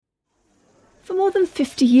more than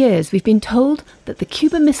 50 years, we've been told that the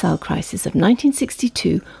Cuba Missile Crisis of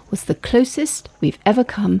 1962 was the closest we've ever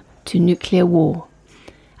come to nuclear war,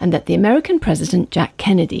 and that the American President Jack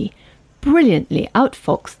Kennedy brilliantly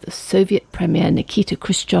outfoxed the Soviet Premier Nikita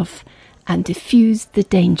Khrushchev and diffused the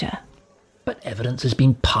danger. But evidence has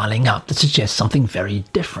been piling up that suggests something very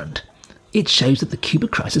different. It shows that the Cuba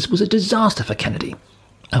crisis was a disaster for Kennedy.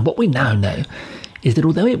 And what we now know is that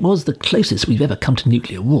although it was the closest we've ever come to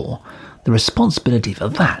nuclear war, the responsibility for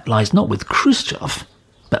that lies not with Khrushchev,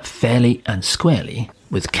 but fairly and squarely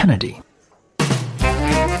with Kennedy.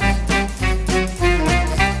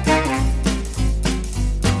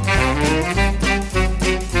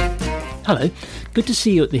 Hello, good to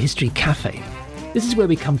see you at the History Cafe. This is where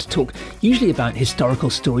we come to talk usually about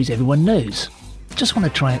historical stories everyone knows. Just want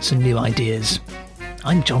to try out some new ideas.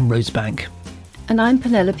 I'm John Rosebank. And I'm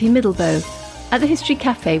Penelope Middlebow. At the History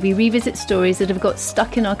Cafe, we revisit stories that have got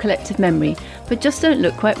stuck in our collective memory, but just don't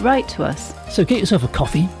look quite right to us. So get yourself a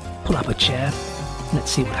coffee, pull up a chair, and let's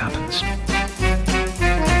see what happens.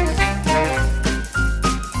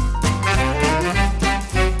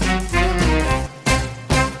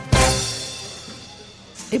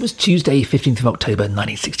 It was Tuesday, 15th of October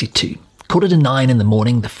 1962. Quarter to 9 in the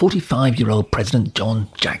morning, the 45-year-old President John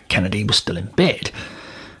Jack Kennedy was still in bed.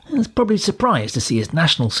 He was probably surprised to see his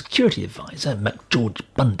national security advisor, George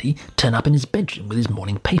Bundy, turn up in his bedroom with his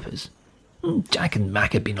morning papers. Jack and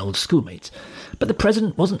Mac had been old schoolmates, but the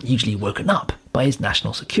president wasn't usually woken up by his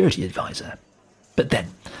national security advisor. But then,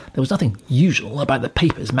 there was nothing usual about the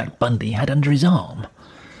papers Mac Bundy had under his arm.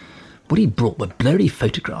 What he brought were blurry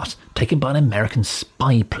photographs taken by an American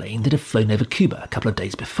spy plane that had flown over Cuba a couple of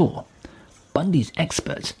days before. Bundy's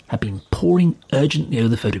experts had been poring urgently over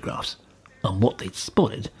the photographs, and what they'd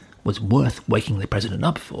spotted was worth waking the president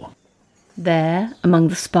up for. There, among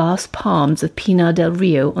the sparse palms of Pinar del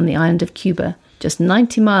Rio on the island of Cuba, just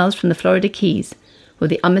 90 miles from the Florida Keys, were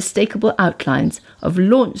the unmistakable outlines of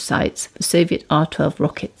launch sites for Soviet R-12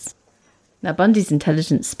 rockets. Now, Bundy's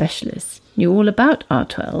intelligence specialists knew all about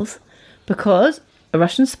R-12s, because a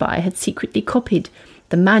Russian spy had secretly copied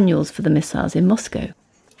the manuals for the missiles in Moscow.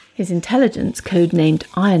 His intelligence, codenamed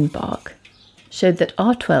Ironbark, showed that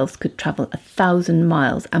R-12s could travel 1,000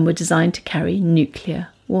 miles and were designed to carry nuclear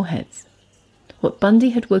warheads. What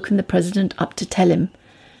Bundy had woken the president up to tell him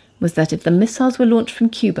was that if the missiles were launched from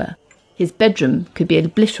Cuba, his bedroom could be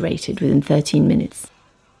obliterated within 13 minutes.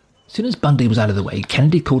 As soon as Bundy was out of the way,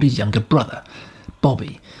 Kennedy called his younger brother,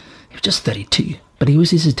 Bobby. He was just 32, but he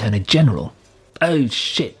was his attorney general. "Oh,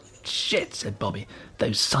 shit, said Bobby.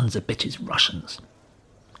 "Those sons of bitches Russians."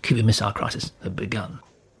 Cuba Missile Crisis had begun.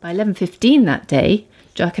 By 11:15 that day,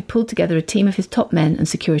 Jack had pulled together a team of his top men and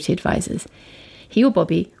security advisors. He or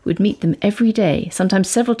Bobby would meet them every day, sometimes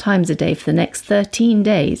several times a day for the next 13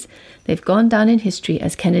 days. They've gone down in history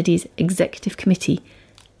as Kennedy's Executive Committee,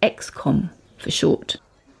 EXCOM for short.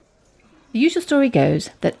 The usual story goes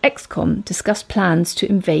that EXCOM discussed plans to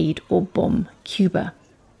invade or bomb Cuba.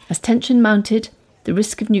 As tension mounted, the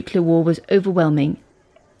risk of nuclear war was overwhelming.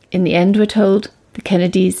 In the end, we're told, the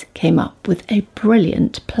Kennedys came up with a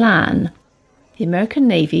brilliant plan. The American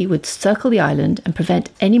Navy would circle the island and prevent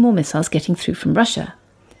any more missiles getting through from Russia.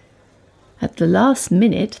 At the last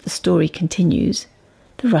minute, the story continues,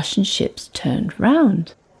 the Russian ships turned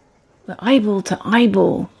round. "We're eyeball to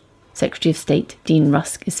eyeball," Secretary of State Dean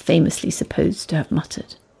Rusk is famously supposed to have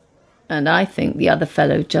muttered. And I think the other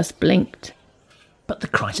fellow just blinked. But the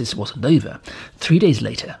crisis wasn't over. 3 days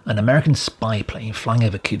later, an American spy plane flying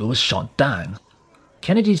over Cuba was shot down.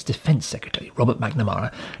 Kennedy's Defense Secretary, Robert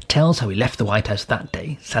McNamara, tells how he left the White House that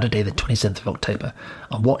day, Saturday the 27th of October,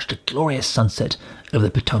 and watched a glorious sunset over the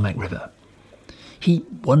Potomac River. He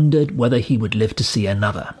wondered whether he would live to see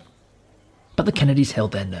another. But the Kennedys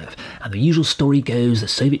held their nerve, and the usual story goes the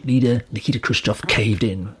Soviet leader Nikita Khrushchev caved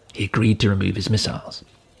in. He agreed to remove his missiles.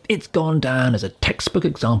 It's gone down as a textbook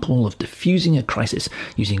example of diffusing a crisis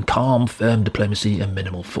using calm, firm diplomacy and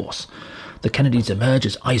minimal force. The Kennedys emerge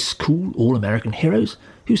as ice-cool, all-American heroes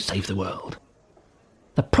who save the world.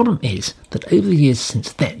 The problem is that over the years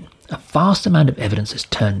since then, a vast amount of evidence has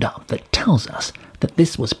turned up that tells us that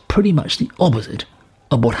this was pretty much the opposite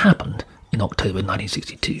of what happened in October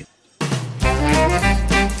 1962.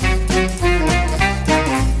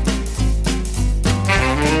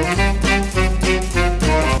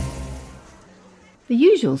 The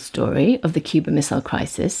usual story of the Cuba Missile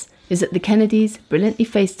Crisis is that the Kennedys brilliantly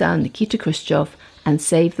faced down Nikita Khrushchev and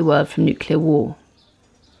saved the world from nuclear war.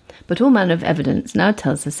 But all manner of evidence now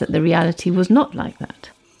tells us that the reality was not like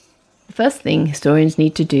that. The first thing historians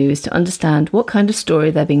need to do is to understand what kind of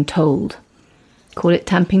story they're being told. Call it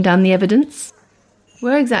tamping down the evidence?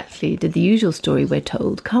 Where exactly did the usual story we're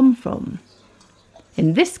told come from?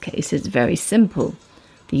 In this case, it's very simple.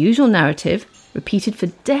 The usual narrative, repeated for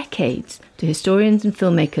decades to historians and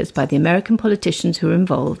filmmakers by the American politicians who were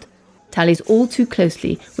involved, tallies all too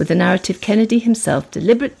closely with the narrative Kennedy himself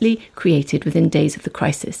deliberately created within days of the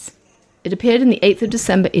crisis. It appeared in the 8th of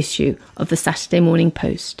December issue of the Saturday Morning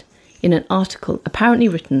Post, in an article apparently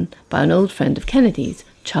written by an old friend of Kennedy's,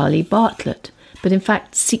 Charlie Bartlett, but in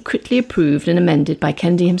fact secretly approved and amended by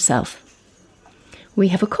Kennedy himself. We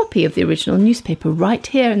have a copy of the original newspaper right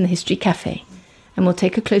here in the History Cafe, and we'll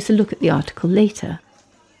take a closer look at the article later.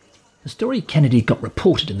 The story Kennedy got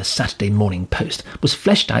reported in the Saturday Morning Post was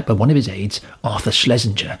fleshed out by one of his aides, Arthur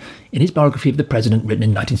Schlesinger, in his biography of the president written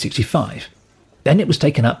in 1965. Then it was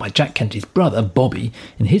taken up by Jack Kennedy's brother, Bobby,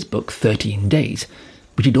 in his book 13 Days,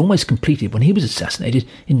 which he'd almost completed when he was assassinated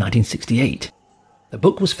in 1968. The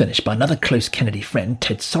book was finished by another close Kennedy friend,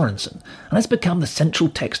 Ted Sorensen, and has become the central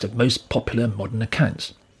text of most popular modern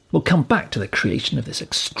accounts. We'll come back to the creation of this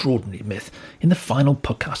extraordinary myth in the final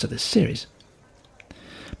podcast of this series.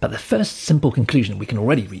 But the first simple conclusion we can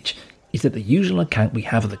already reach is that the usual account we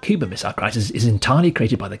have of the Cuba Missile Crisis is entirely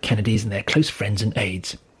created by the Kennedys and their close friends and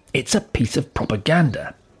aides. It's a piece of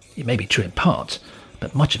propaganda. It may be true in parts,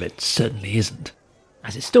 but much of it certainly isn't.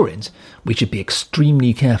 As historians, we should be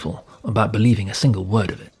extremely careful about believing a single word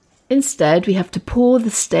of it. Instead, we have to pour the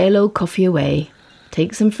stale old coffee away,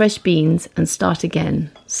 take some fresh beans and start again,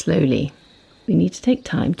 slowly. We need to take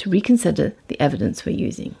time to reconsider the evidence we're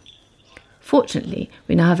using. Fortunately,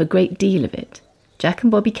 we now have a great deal of it. Jack and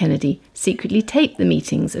Bobby Kennedy secretly taped the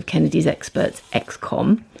meetings of Kennedy's experts,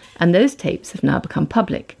 ex-com, and those tapes have now become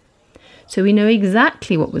public. So we know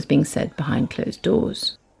exactly what was being said behind closed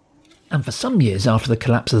doors. And for some years after the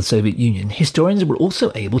collapse of the Soviet Union, historians were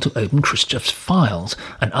also able to open Khrushchev's files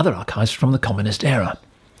and other archives from the communist era,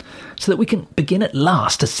 so that we can begin at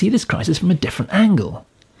last to see this crisis from a different angle.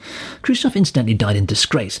 Khrushchev incidentally died in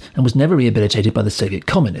disgrace and was never rehabilitated by the Soviet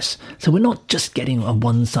communists, so we're not just getting a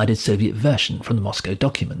one-sided Soviet version from the Moscow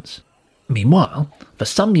documents. Meanwhile, for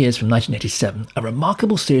some years from 1987, a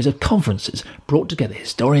remarkable series of conferences brought together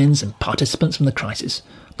historians and participants from the crisis,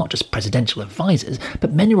 not just presidential advisors,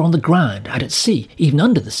 but men who were on the ground, out at sea, even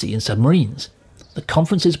under the sea in submarines. The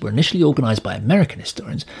conferences were initially organised by American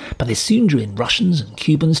historians, but they soon drew in Russians and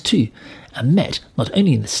Cubans too, and met not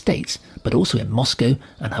only in the States, but also in Moscow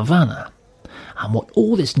and Havana. And what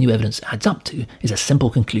all this new evidence adds up to is a simple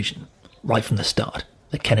conclusion, right from the start: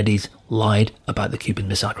 the Kennedys lied about the Cuban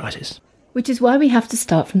Missile Crisis. Which is why we have to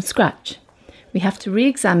start from scratch. We have to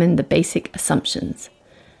re-examine the basic assumptions.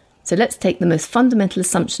 So let's take the most fundamental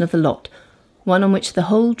assumption of the lot, one on which the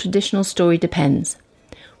whole traditional story depends.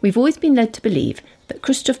 We've always been led to believe that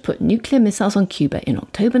Khrushchev put nuclear missiles on Cuba in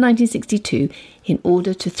October 1962 in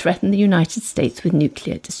order to threaten the United States with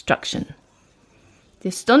nuclear destruction. The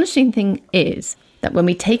astonishing thing is that when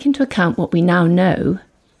we take into account what we now know,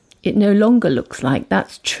 it no longer looks like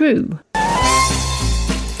that's true.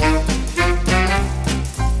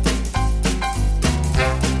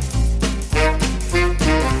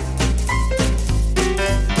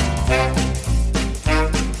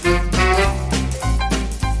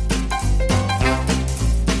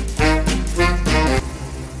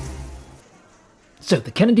 So the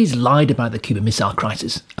Kennedys lied about the Cuban Missile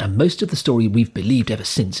Crisis, and most of the story we've believed ever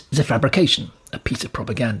since is a fabrication, a piece of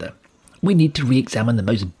propaganda. We need to re-examine the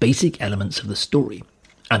most basic elements of the story.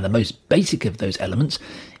 And the most basic of those elements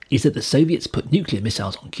is that the Soviets put nuclear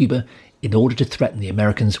missiles on Cuba in order to threaten the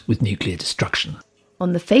Americans with nuclear destruction.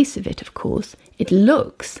 On the face of it, of course, it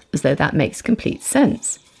looks as though that makes complete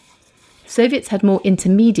sense. The Soviets had more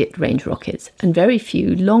intermediate-range rockets and very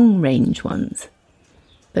few long-range ones.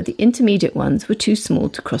 But the intermediate ones were too small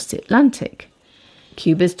to cross the Atlantic.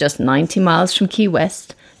 Cuba's just 90 miles from Key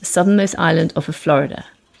West, the southernmost island off of Florida.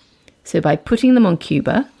 So by putting them on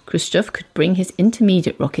Cuba, Khrushchev could bring his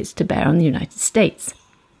intermediate rockets to bear on the United States.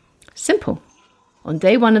 Simple. On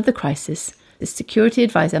day one of the crisis, the security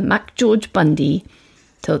advisor Mac George Bundy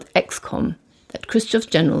told ex-com that Khrushchev's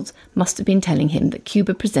generals must have been telling him that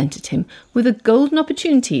Cuba presented him with a golden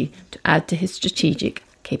opportunity to add to his strategic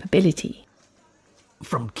capability.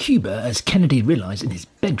 From Cuba, as Kennedy realised in his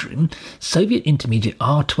bedroom, Soviet intermediate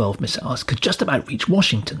R-12 missiles could just about reach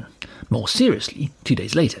Washington. More seriously, 2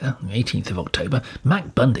 days later, the 18th of October,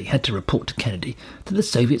 Mac Bundy had to report to Kennedy that the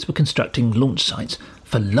Soviets were constructing launch sites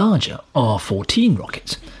for larger R-14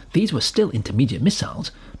 rockets. These were still intermediate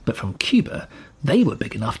missiles, but from Cuba, they were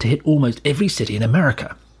big enough to hit almost every city in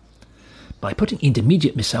America. By putting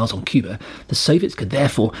intermediate missiles on Cuba, the Soviets could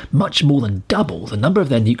therefore much more than double the number of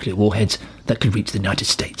their nuclear warheads that could reach the United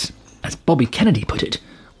States. As Bobby Kennedy put it,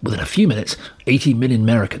 Within a few minutes, 80 million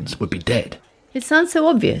Americans would be dead. It sounds so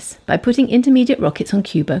obvious. By putting intermediate rockets on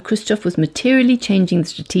Cuba, Khrushchev was materially changing the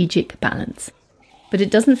strategic balance. But it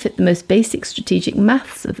doesn't fit the most basic strategic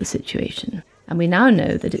maths of the situation. And we now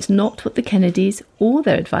know that it's not what the Kennedys or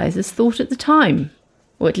their advisors thought at the time.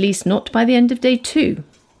 Or at least not by the end of day 2.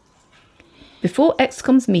 Before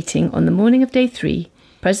ExCom's meeting on the morning of day 3,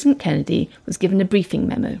 President Kennedy was given a briefing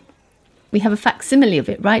memo. We have a facsimile of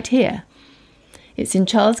it right here. It's in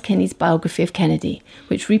Charles Kenny's biography of Kennedy,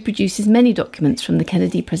 which reproduces many documents from the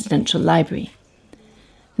Kennedy Presidential Library.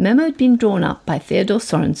 The memo had been drawn up by Theodore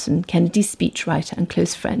Sorensen, Kennedy's speechwriter and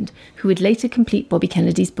close friend, who would later complete Bobby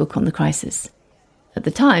Kennedy's book on the crisis. At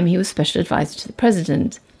the time, he was special advisor to the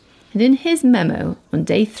president, and in his memo on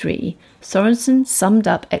day 3, Sorensen summed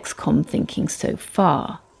up ExCom thinking so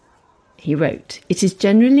far. He wrote, "It is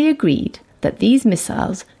generally agreed that these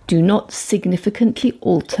missiles do not significantly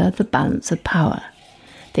alter the balance of power.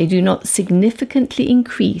 They do not significantly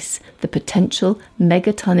increase the potential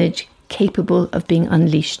megatonnage capable of being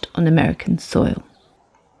unleashed on American soil."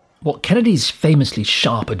 What Kennedy's famously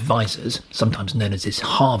sharp advisors, sometimes known as his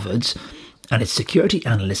Harvards, and his security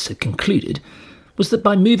analysts had concluded was that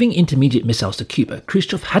by moving intermediate missiles to Cuba,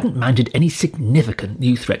 Khrushchev hadn't mounted any significant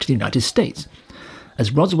new threat to the United States.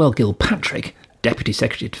 As Roswell Gilpatrick, Deputy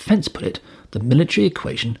Secretary of Defense, put it, the military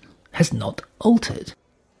equation has not altered.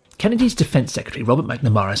 Kennedy's Defense Secretary, Robert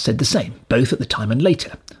McNamara, said the same, both at the time and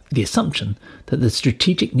later. The assumption that the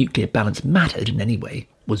strategic nuclear balance mattered in any way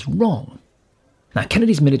was wrong. Now,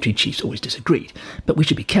 Kennedy's military chiefs always disagreed, but we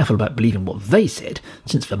should be careful about believing what they said,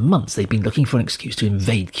 since for months they'd been looking for an excuse to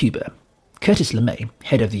invade Cuba. Curtis LeMay,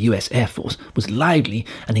 head of the US Air Force, was loudly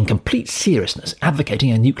and in complete seriousness advocating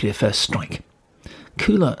a nuclear-first strike.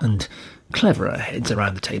 Cooler and cleverer heads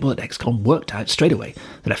around the table at ExCom worked out straight away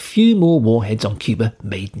that a few more warheads on Cuba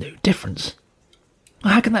made no difference.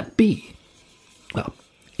 Well, how can that be? Well,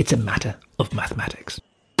 it's a matter of mathematics.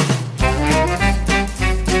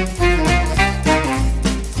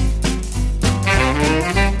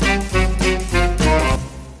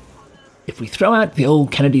 If we throw out the old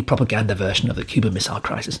Kennedy propaganda version of the Cuba Missile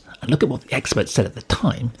Crisis and look at what the experts said at the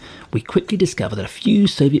time, we quickly discover that a few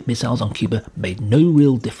Soviet missiles on Cuba made no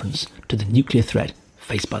real difference to the nuclear threat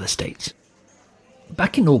faced by the States.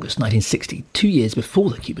 Back in August 1960, 2 years before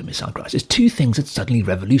the Cuba Missile Crisis, two things had suddenly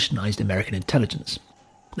revolutionized American intelligence.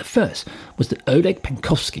 The first was that Oleg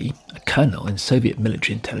Penkovsky, a colonel in Soviet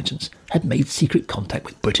military intelligence, had made secret contact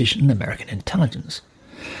with British and American intelligence.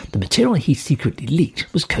 The material he secretly leaked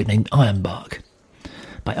was codenamed Ironbark.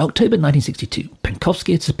 By October 1962,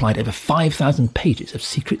 Penkovsky had supplied over 5,000 pages of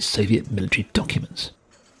secret Soviet military documents.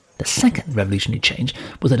 The second revolutionary change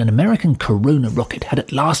was that an American Corona rocket had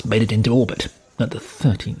at last made it into orbit, at the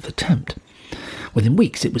 13th attempt. Within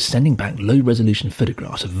weeks, it was sending back low-resolution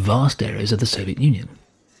photographs of vast areas of the Soviet Union.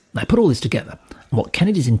 Now, put all this together, and what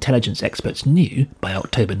Kennedy's intelligence experts knew by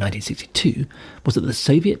October 1962 was that the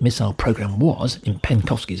Soviet missile program was, in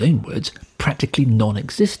Penkovsky's own words, practically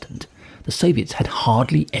non-existent. The Soviets had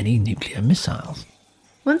hardly any nuclear missiles.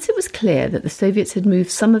 Once it was clear that the Soviets had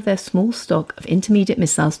moved some of their small stock of intermediate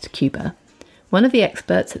missiles to Cuba, one of the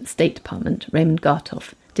experts at the State Department, Raymond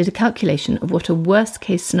Gartoff, did a calculation of what a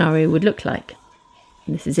worst-case scenario would look like.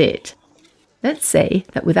 And this is it. Let's say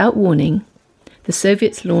that without warning, the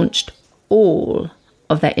Soviets launched all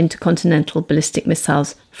of their intercontinental ballistic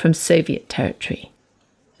missiles from Soviet territory.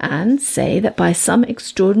 And say that by some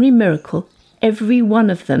extraordinary miracle, every one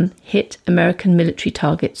of them hit American military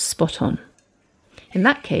targets spot on. In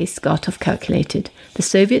that case, Gartoff calculated, the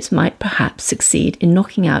Soviets might perhaps succeed in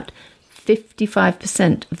knocking out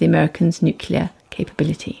 55% of the Americans' nuclear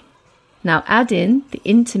capability. Now add in the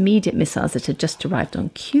intermediate missiles that had just arrived on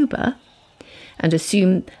Cuba, and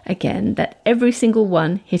assume again that every single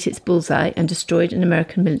one hit its bullseye and destroyed an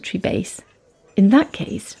American military base. In that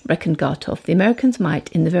case, reckoned Gartoff, the Americans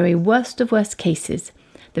might, in the very worst of worst cases,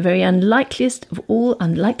 the very unlikeliest of all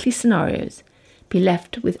unlikely scenarios, be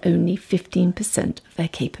left with only 15% of their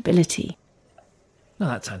capability. Now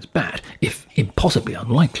that sounds bad, if impossibly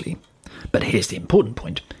unlikely. But here's the important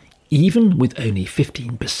point. Even with only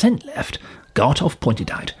 15% left, Gartoff pointed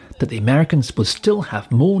out that the Americans would still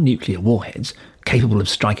have more nuclear warheads capable of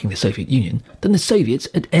striking the Soviet Union than the Soviets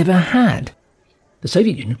had ever had. The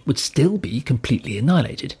Soviet Union would still be completely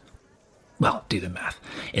annihilated. Well, do the math.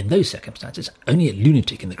 In those circumstances, only a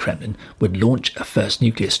lunatic in the Kremlin would launch a first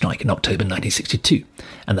nuclear strike in October 1962,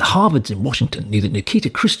 and the Harvards in Washington knew that Nikita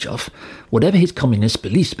Khrushchev, whatever his communist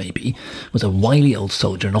beliefs may be, was a wily old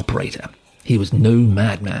soldier and operator. He was no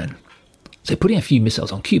madman. So putting a few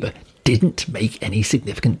missiles on Cuba didn't make any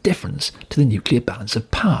significant difference to the nuclear balance of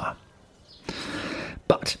power.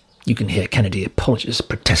 But you can hear Kennedy apologists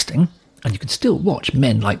protesting, and you can still watch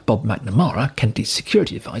men like Bob McNamara, Kennedy's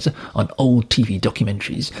security advisor, on old TV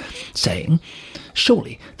documentaries saying,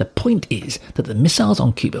 surely the point is that the missiles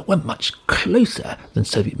on Cuba were much closer than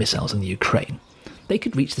Soviet missiles in the Ukraine. They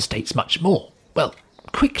could reach the States much more, well,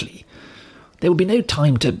 quickly. There would be no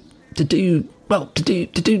time to do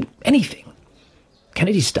anything.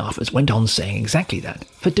 Kennedy's staffers went on saying exactly that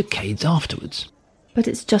for decades afterwards. But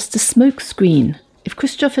it's just a smokescreen. If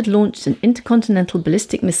Khrushchev had launched an intercontinental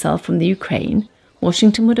ballistic missile from the Ukraine,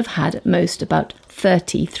 Washington would have had at most about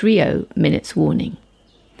 30 minutes warning.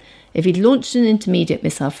 If he'd launched an intermediate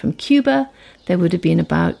missile from Cuba, there would have been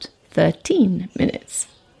about 13 minutes.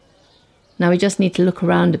 Now we just need to look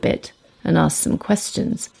around a bit and ask some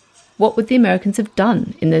questions. What would the Americans have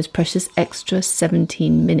done in those precious extra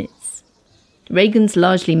 17 minutes? Reagan's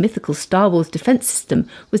largely mythical Star Wars defense system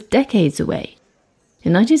was decades away.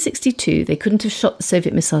 In 1962, they couldn't have shot the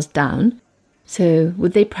Soviet missiles down, so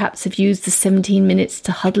would they perhaps have used the 17 minutes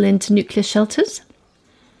to huddle into nuclear shelters?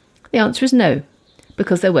 The answer is no,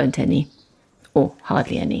 because there weren't any, or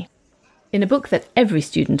hardly any. In a book that every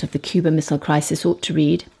student of the Cuba Missile Crisis ought to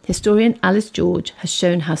read, historian Alice George has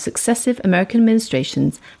shown how successive American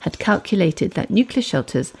administrations had calculated that nuclear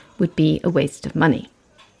shelters would be a waste of money.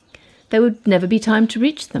 There would never be time to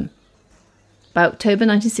reach them. By October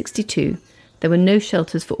 1962, there were no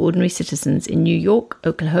shelters for ordinary citizens in New York,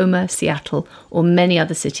 Oklahoma, Seattle, or many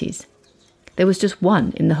other cities. There was just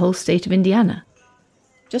one in the whole state of Indiana.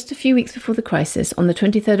 Just a few weeks before the crisis, on the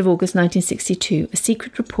 23rd of August 1962, a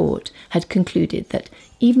secret report had concluded that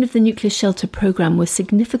even if the nuclear shelter program was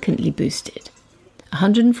significantly boosted,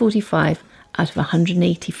 145 out of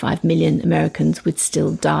 185 million Americans would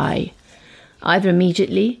still die, either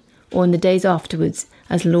immediately or in the days afterwards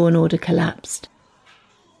as law and order collapsed.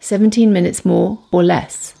 17 minutes more or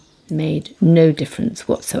less made no difference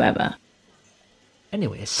whatsoever.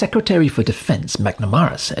 Anyway, Secretary for Defense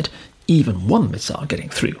McNamara said even one missile getting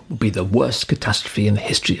through would be the worst catastrophe in the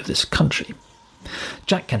history of this country.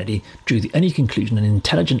 Jack Kennedy drew the only conclusion an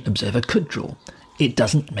intelligent observer could draw. It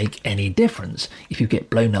doesn't make any difference if you get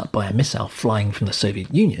blown up by a missile flying from the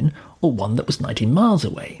Soviet Union or one that was 90 miles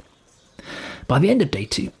away. By the end of day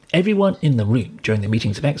 2, everyone in the room during the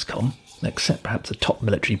meetings of ExComm, except perhaps the top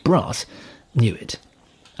military brass, knew it.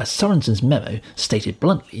 As Sorensen's memo stated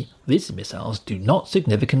bluntly, these missiles do not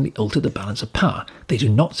significantly alter the balance of power. They do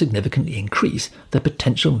not significantly increase the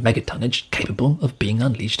potential megatonnage capable of being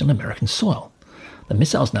unleashed on American soil. The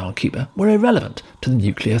missiles now on Cuba were irrelevant to the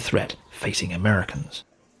nuclear threat facing Americans.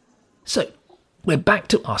 So, we're back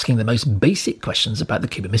to asking the most basic questions about the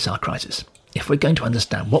Cuba Missile Crisis. If we're going to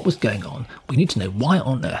understand what was going on, we need to know why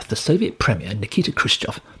on earth the Soviet Premier Nikita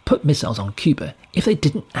Khrushchev put missiles on Cuba if they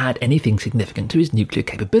didn't add anything significant to his nuclear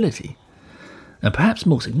capability. And perhaps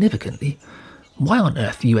more significantly, why on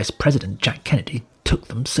earth the US President Jack Kennedy took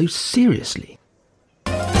them so seriously.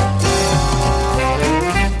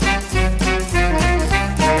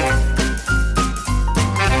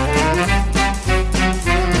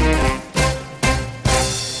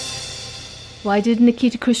 Why did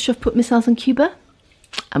Nikita Khrushchev put missiles on Cuba?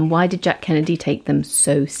 And why did Jack Kennedy take them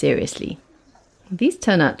so seriously? These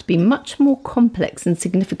turn out to be much more complex and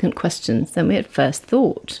significant questions than we at first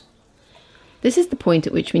thought. This is the point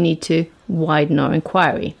at which we need to widen our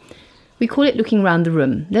inquiry. We call it looking round the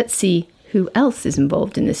room. Let's see who else is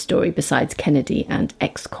involved in this story besides Kennedy and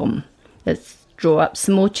ExComm. Let's draw up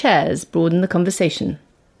some more chairs, broaden the conversation.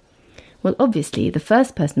 Well, obviously, the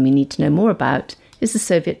first person we need to know more about is the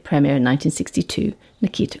Soviet Premier in 1962,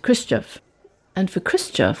 Nikita Khrushchev. And for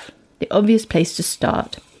Khrushchev, the obvious place to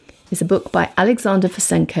start is a book by Alexander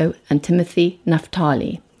Fosenko and Timothy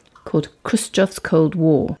Naftali called Khrushchev's Cold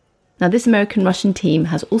War. Now, this American-Russian team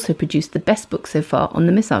has also produced the best book so far on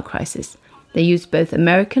the missile crisis. They used both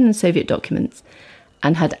American and Soviet documents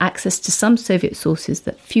and had access to some Soviet sources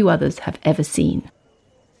that few others have ever seen.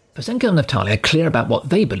 Fosenko and Naftali are clear about what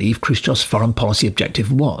they believe Khrushchev's foreign policy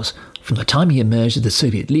objective was from the time he emerged as the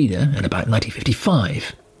Soviet leader in about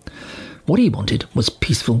 1955. What he wanted was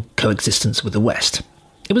peaceful coexistence with the West.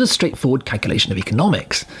 It was a straightforward calculation of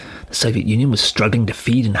economics. The Soviet Union was struggling to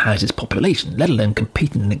feed and house its population, let alone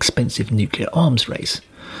compete in an expensive nuclear arms race.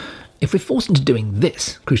 If we're forced into doing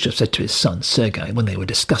this, Khrushchev said to his son Sergei when they were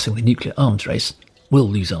discussing the nuclear arms race, we'll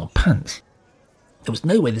lose our pants. There was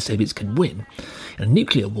no way the Soviets could win. In a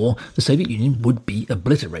nuclear war, the Soviet Union would be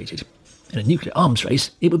obliterated. In a nuclear arms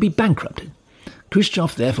race, it would be bankrupted.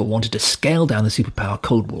 Khrushchev therefore wanted to scale down the superpower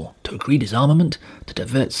Cold War, to agree disarmament, to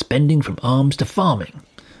divert spending from arms to farming.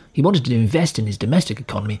 He wanted to invest in his domestic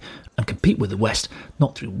economy and compete with the West,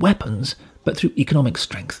 not through weapons, but through economic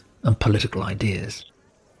strength and political ideas.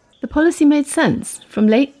 The policy made sense. From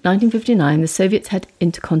late 1959, the Soviets had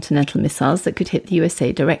intercontinental missiles that could hit the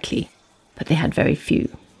USA directly, but they had very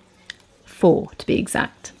few. 4, to be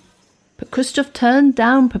exact. But Khrushchev turned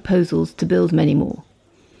down proposals to build many more.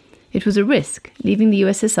 It was a risk, leaving the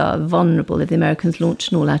USSR vulnerable if the Americans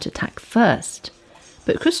launched an all-out attack first.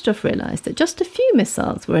 But Khrushchev realised that just a few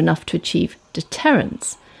missiles were enough to achieve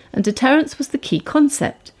deterrence, and deterrence was the key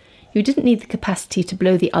concept. You didn't need the capacity to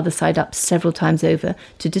blow the other side up several times over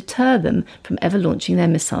to deter them from ever launching their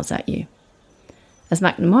missiles at you. As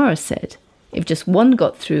McNamara said, if just one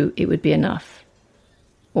got through, it would be enough.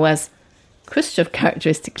 Or as Khrushchev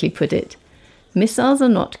characteristically put it, missiles are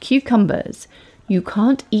not cucumbers. You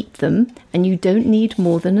can't eat them, and you don't need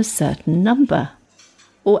more than a certain number.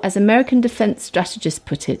 Or as American defense strategists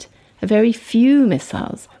put it, a very few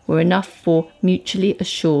missiles were enough for mutually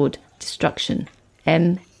assured destruction.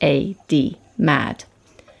 MAD, MAD.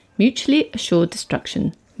 Mutually assured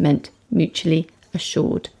destruction meant mutually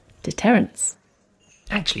assured deterrence.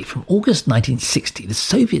 Actually, from August 1960, the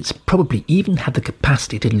Soviets probably even had the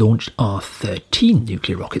capacity to launch R-13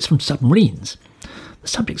 nuclear rockets from submarines. The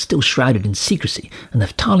subject's still shrouded in secrecy, and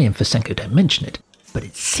Naftali and Fesenko don't mention it, but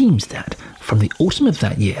it seems that, from the autumn of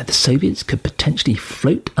that year, the Soviets could potentially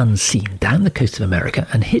float unseen down the coast of America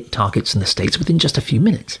and hit targets in the States within just a few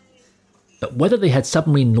minutes. But whether they had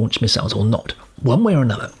submarine-launched missiles or not, one way or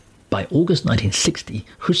another, by August 1960,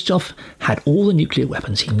 Khrushchev had all the nuclear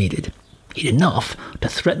weapons he needed. He had enough to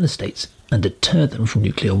threaten the States and deter them from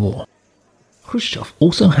nuclear war. Khrushchev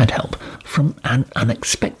also had help from an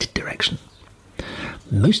unexpected direction.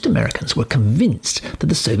 Most Americans were convinced that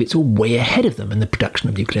the Soviets were way ahead of them in the production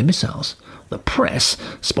of nuclear missiles. The press,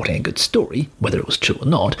 spotting a good story, whether it was true or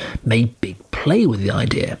not, made big play with the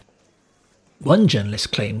idea. One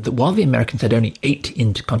journalist claimed that while the Americans had only 8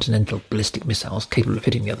 intercontinental ballistic missiles capable of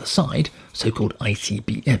hitting the other side, so-called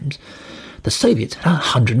ICBMs, the Soviets had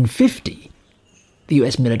 150. The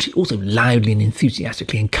US military also loudly and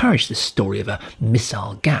enthusiastically encouraged this story of a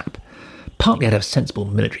missile gap, partly out of sensible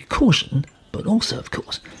military caution, but also, of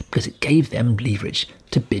course, because it gave them leverage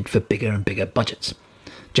to bid for bigger and bigger budgets.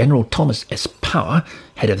 General Thomas S. Power,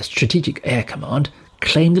 head of the Strategic Air Command,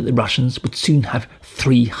 claimed that the Russians would soon have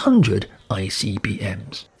 300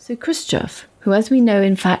 ICBMs. So Khrushchev, who as we know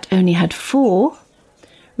in fact only had 4,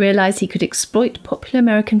 realised he could exploit popular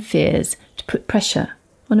American fears to put pressure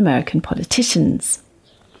on American politicians.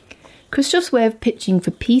 Khrushchev's way of pitching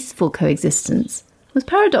for peaceful coexistence was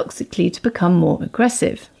paradoxically to become more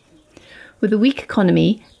aggressive. With a weak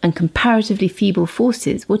economy and comparatively feeble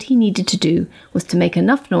forces, what he needed to do was to make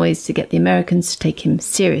enough noise to get the Americans to take him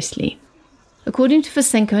seriously. According to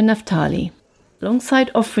Fesenko and Naftali, alongside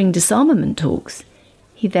offering disarmament talks,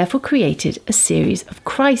 he therefore created a series of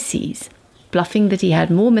crises, bluffing that he had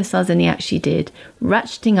more missiles than he actually did,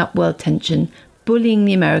 ratcheting up world tension, bullying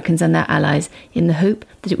the Americans and their allies in the hope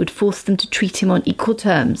that it would force them to treat him on equal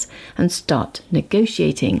terms and start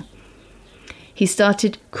negotiating. He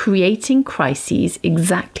started creating crises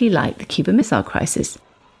exactly like the Cuba Missile Crisis.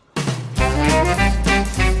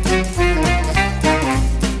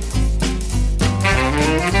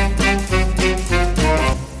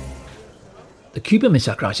 The Cuba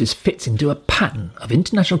Missile Crisis fits into a pattern of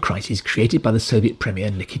international crises created by the Soviet Premier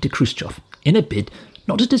Nikita Khrushchev in a bid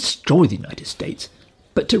not to destroy the United States,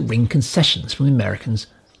 but to wring concessions from the Americans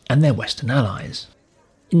and their Western allies.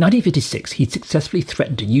 In 1956, he successfully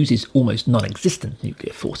threatened to use his almost non-existent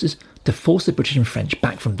nuclear forces to force the British and French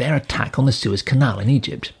back from their attack on the Suez Canal in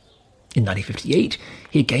Egypt. In 1958,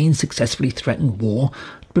 he again successfully threatened war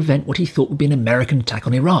to prevent what he thought would be an American attack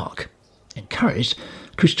on Iraq. Encouraged,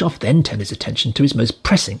 Khrushchev then turned his attention to his most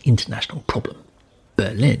pressing international problem,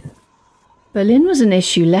 Berlin. Berlin was an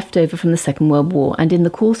issue left over from the Second World War, and in the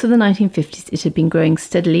course of the 1950s it had been growing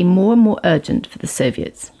steadily more and more urgent for the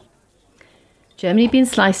Soviets. Germany had been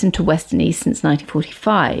sliced into West and East since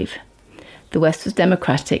 1945. The West was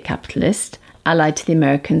democratic, capitalist, allied to the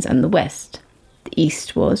Americans and the West. The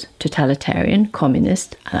East was totalitarian,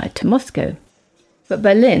 communist, allied to Moscow. But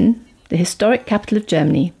Berlin, the historic capital of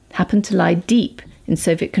Germany, happened to lie deep in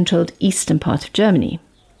Soviet-controlled eastern part of Germany.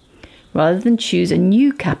 Rather than choose a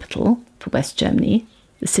new capital for West Germany,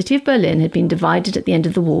 the city of Berlin had been divided at the end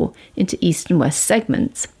of the war into east and west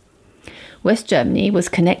segments. West Germany was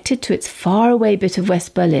connected to its faraway bit of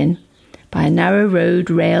West Berlin by a narrow road,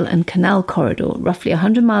 rail and canal corridor roughly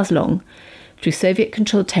 100 miles long through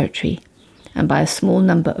Soviet-controlled territory and by a small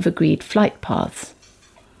number of agreed flight paths.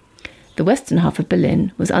 The western half of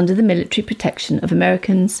Berlin was under the military protection of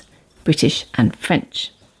Americans, British and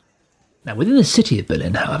French. Now, within the city of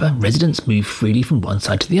Berlin, however, residents moved freely from one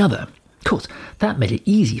side to the other. Of course, that made it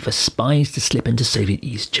easy for spies to slip into Soviet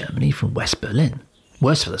East Germany from West Berlin.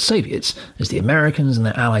 Worse for the Soviets, as the Americans and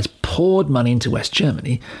their allies poured money into West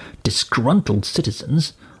Germany, disgruntled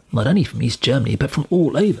citizens, not only from East Germany but from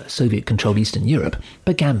all over Soviet-controlled Eastern Europe,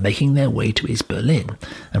 began making their way to East Berlin,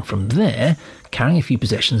 and from there, carrying a few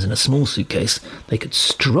possessions in a small suitcase, they could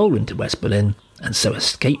stroll into West Berlin and so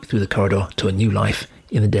escape through the corridor to a new life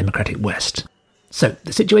in the democratic West. So,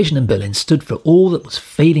 the situation in Berlin stood for all that was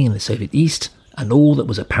failing in the Soviet East and all that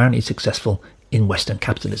was apparently successful in Western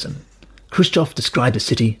capitalism. Khrushchev described the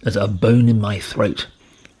city as a bone in my throat.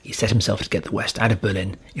 He set himself to get the West out of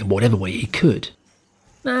Berlin in whatever way he could.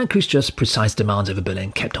 Now, Khrushchev's precise demands over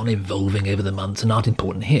Berlin kept on evolving over the months and aren't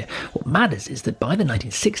important here. What matters is that by the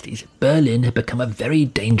 1960s, Berlin had become a very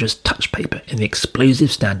dangerous touch paper in the explosive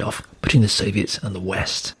standoff between the Soviets and the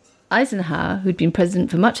West. Eisenhower, who'd been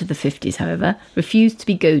president for much of the 50s, however, refused to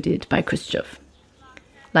be goaded by Khrushchev.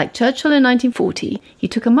 Like Churchill in 1940, he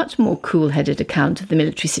took a much more cool-headed account of the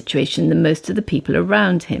military situation than most of the people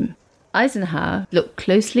around him. Eisenhower looked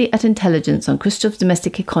closely at intelligence on Khrushchev's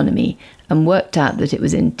domestic economy and worked out that it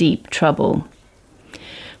was in deep trouble.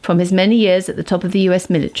 From his many years at the top of the US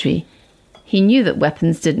military, he knew that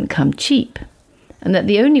weapons didn't come cheap, and that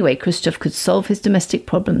the only way Khrushchev could solve his domestic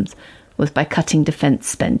problems was by cutting defence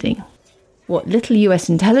spending. What little US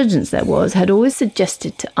intelligence there was had always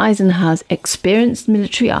suggested to Eisenhower's experienced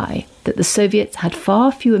military eye that the Soviets had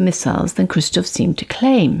far fewer missiles than Khrushchev seemed to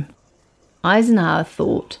claim. Eisenhower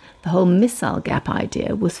thought the whole missile gap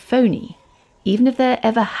idea was phony. Even if there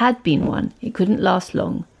ever had been one, it couldn't last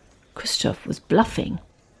long. Khrushchev was bluffing.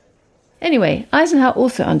 Anyway, Eisenhower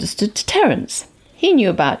also understood deterrence. He knew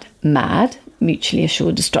about MAD, mutually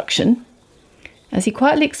assured destruction. As he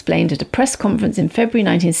quietly explained at a press conference in February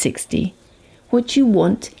 1960, what you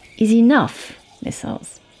want is enough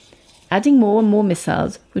missiles. Adding more and more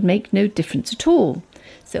missiles would make no difference at all.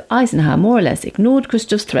 So Eisenhower more or less ignored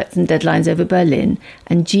Khrushchev's threats and deadlines over Berlin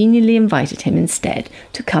and genially invited him instead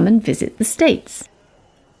to come and visit the States.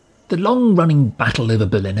 The long-running battle over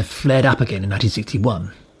Berlin had flared up again in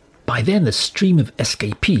 1961. By then, the stream of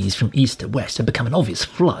escapees from east to west had become an obvious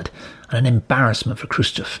flood and an embarrassment for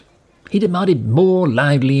Khrushchev. He demanded more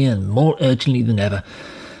loudly and more urgently than ever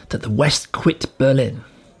that the West quit Berlin.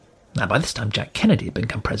 Now, by this time, Jack Kennedy had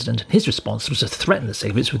become president, and his response was to threaten the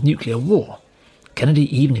Soviets with nuclear war.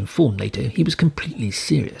 Kennedy even informed NATO he was completely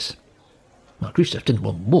serious. Well, Khrushchev didn't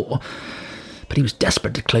want war, but he was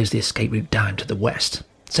desperate to close the escape route down to the west.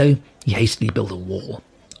 So he hastily built a wall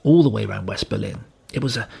all the way around West Berlin. It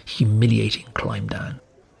was a humiliating climb down.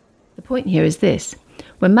 The point here is this.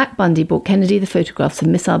 When Mac Bundy brought Kennedy the photographs of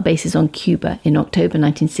missile bases on Cuba in October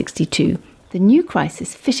 1962, the new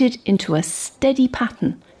crisis fitted into a steady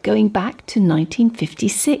pattern going back to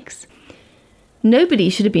 1956. Nobody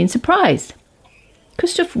should have been surprised.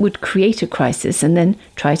 Khrushchev would create a crisis and then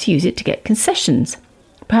try to use it to get concessions,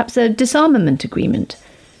 perhaps a disarmament agreement,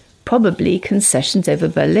 probably concessions over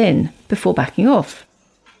Berlin before backing off.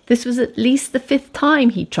 This was at least the fifth time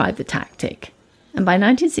he'd tried the tactic, and by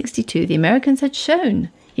 1962 the Americans had shown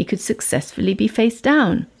he could successfully be faced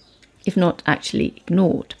down, if not actually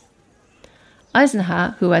ignored.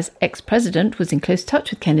 Eisenhower, who as ex-president was in close touch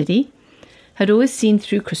with Kennedy, had always seen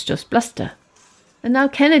through Khrushchev's bluster. And now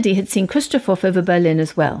Kennedy had seen Khrushchev off over Berlin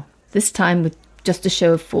as well, this time with just a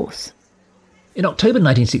show of force. In October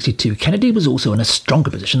 1962, Kennedy was also in a stronger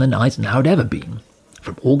position than Eisenhower had ever been.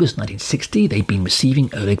 From August 1960, they'd been receiving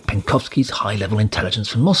Oleg Penkovsky's high-level intelligence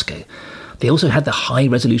from Moscow. They also had the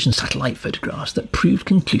high-resolution satellite photographs that proved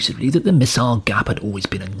conclusively that the missile gap had always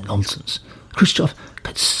been a nonsense. Khrushchev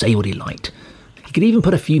could say what he liked. He could even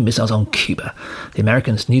put a few missiles on Cuba. The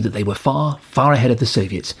Americans knew that they were far, far ahead of the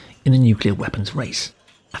Soviets in the nuclear weapons race.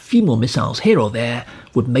 A few more missiles here or there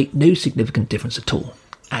would make no significant difference at all,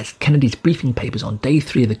 as Kennedy's briefing papers on day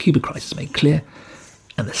 3 of the Cuba crisis made clear,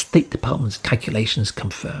 and the State Department's calculations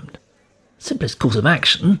confirmed. The simplest course of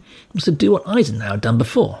action was to do what Eisenhower had done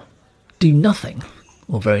before. Do nothing,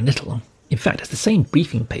 or very little. In fact, as the same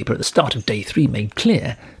briefing paper at the start of day 3 made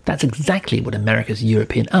clear, that's exactly what America's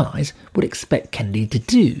European allies would expect Kennedy to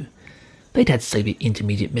do. They'd had Soviet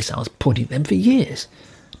intermediate missiles pointing at them for years.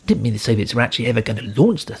 Didn't mean the Soviets were actually ever going to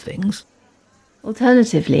launch the things.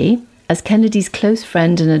 Alternatively, as Kennedy's close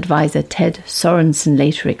friend and advisor Ted Sorensen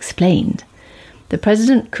later explained, the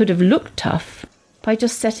president could have looked tough by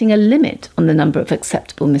just setting a limit on the number of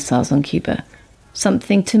acceptable missiles on Cuba,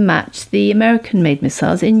 something to match the American-made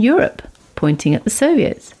missiles in Europe, pointing at the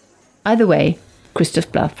Soviets. Either way, Khrushchev's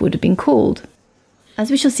bluff would have been called. As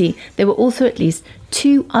we shall see, there were also at least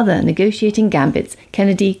 2 other negotiating gambits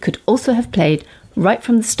Kennedy could also have played right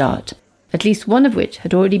from the start, at least one of which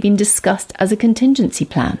had already been discussed as a contingency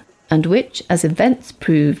plan, and which, as events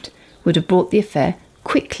proved, would have brought the affair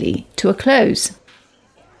quickly to a close.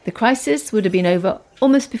 The crisis would have been over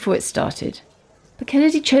almost before it started. But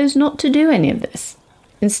Kennedy chose not to do any of this.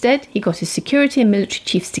 Instead, he got his security and military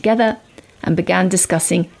chiefs together and began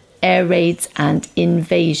discussing air raids and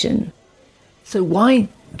invasion. So why,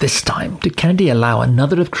 this time, did Kennedy allow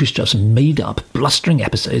another of Khrushchev's made-up, blustering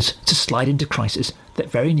episodes to slide into crisis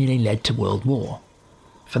that very nearly led to World War?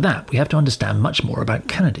 For that, we have to understand much more about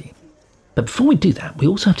Kennedy. But before we do that, we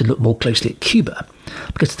also have to look more closely at Cuba,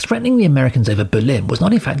 because threatening the Americans over Berlin was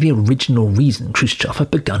not in fact the original reason Khrushchev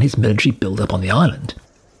had begun his military build-up on the island.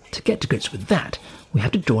 To get to grips with that, we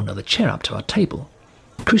have to draw another chair up to our table.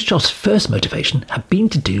 Khrushchev's first motivation had been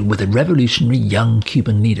to do with a revolutionary young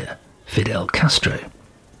Cuban leader, Fidel Castro.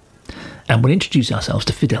 And we'll introduce ourselves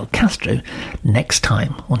to Fidel Castro next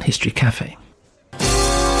time on History Cafe.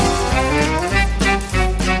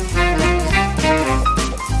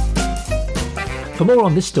 For more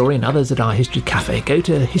on this story and others at our History Cafe, go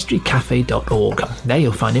to historycafe.org. There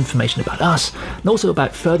you'll find information about us and also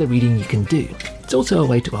about further reading you can do. It's also a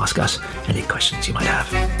way to ask us any questions you might have.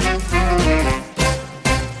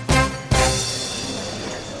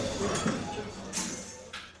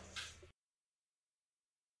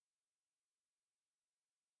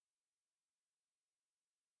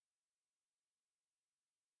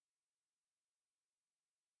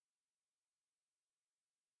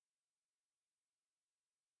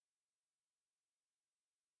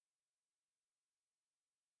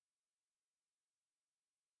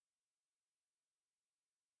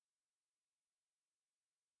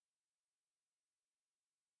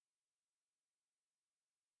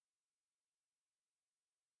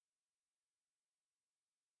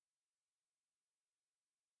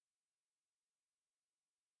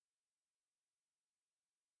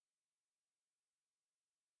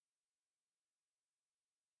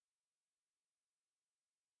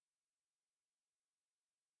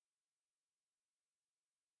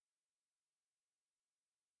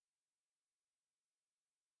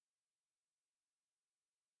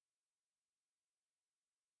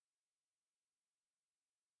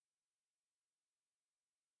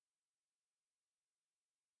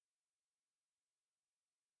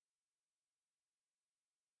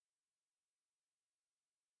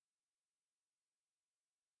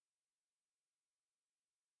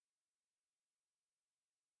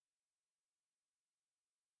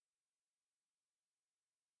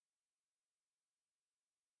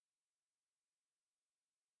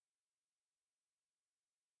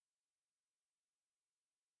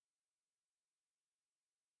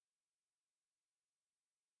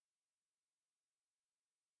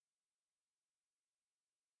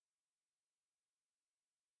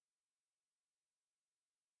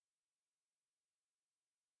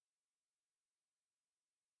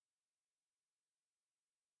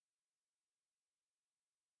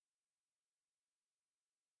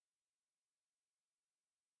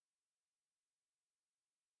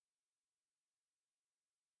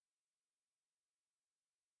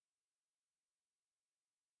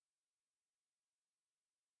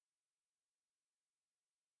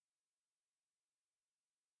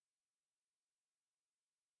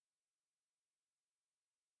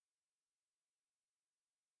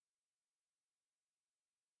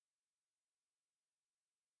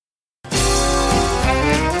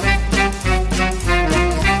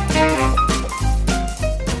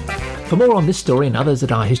 For more on this story and others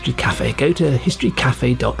at our History Cafe, go to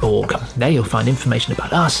historycafe.org. There you'll find information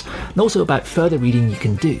about us and also about further reading you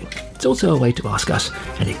can do. It's also a way to ask us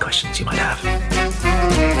any questions you might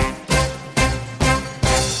have.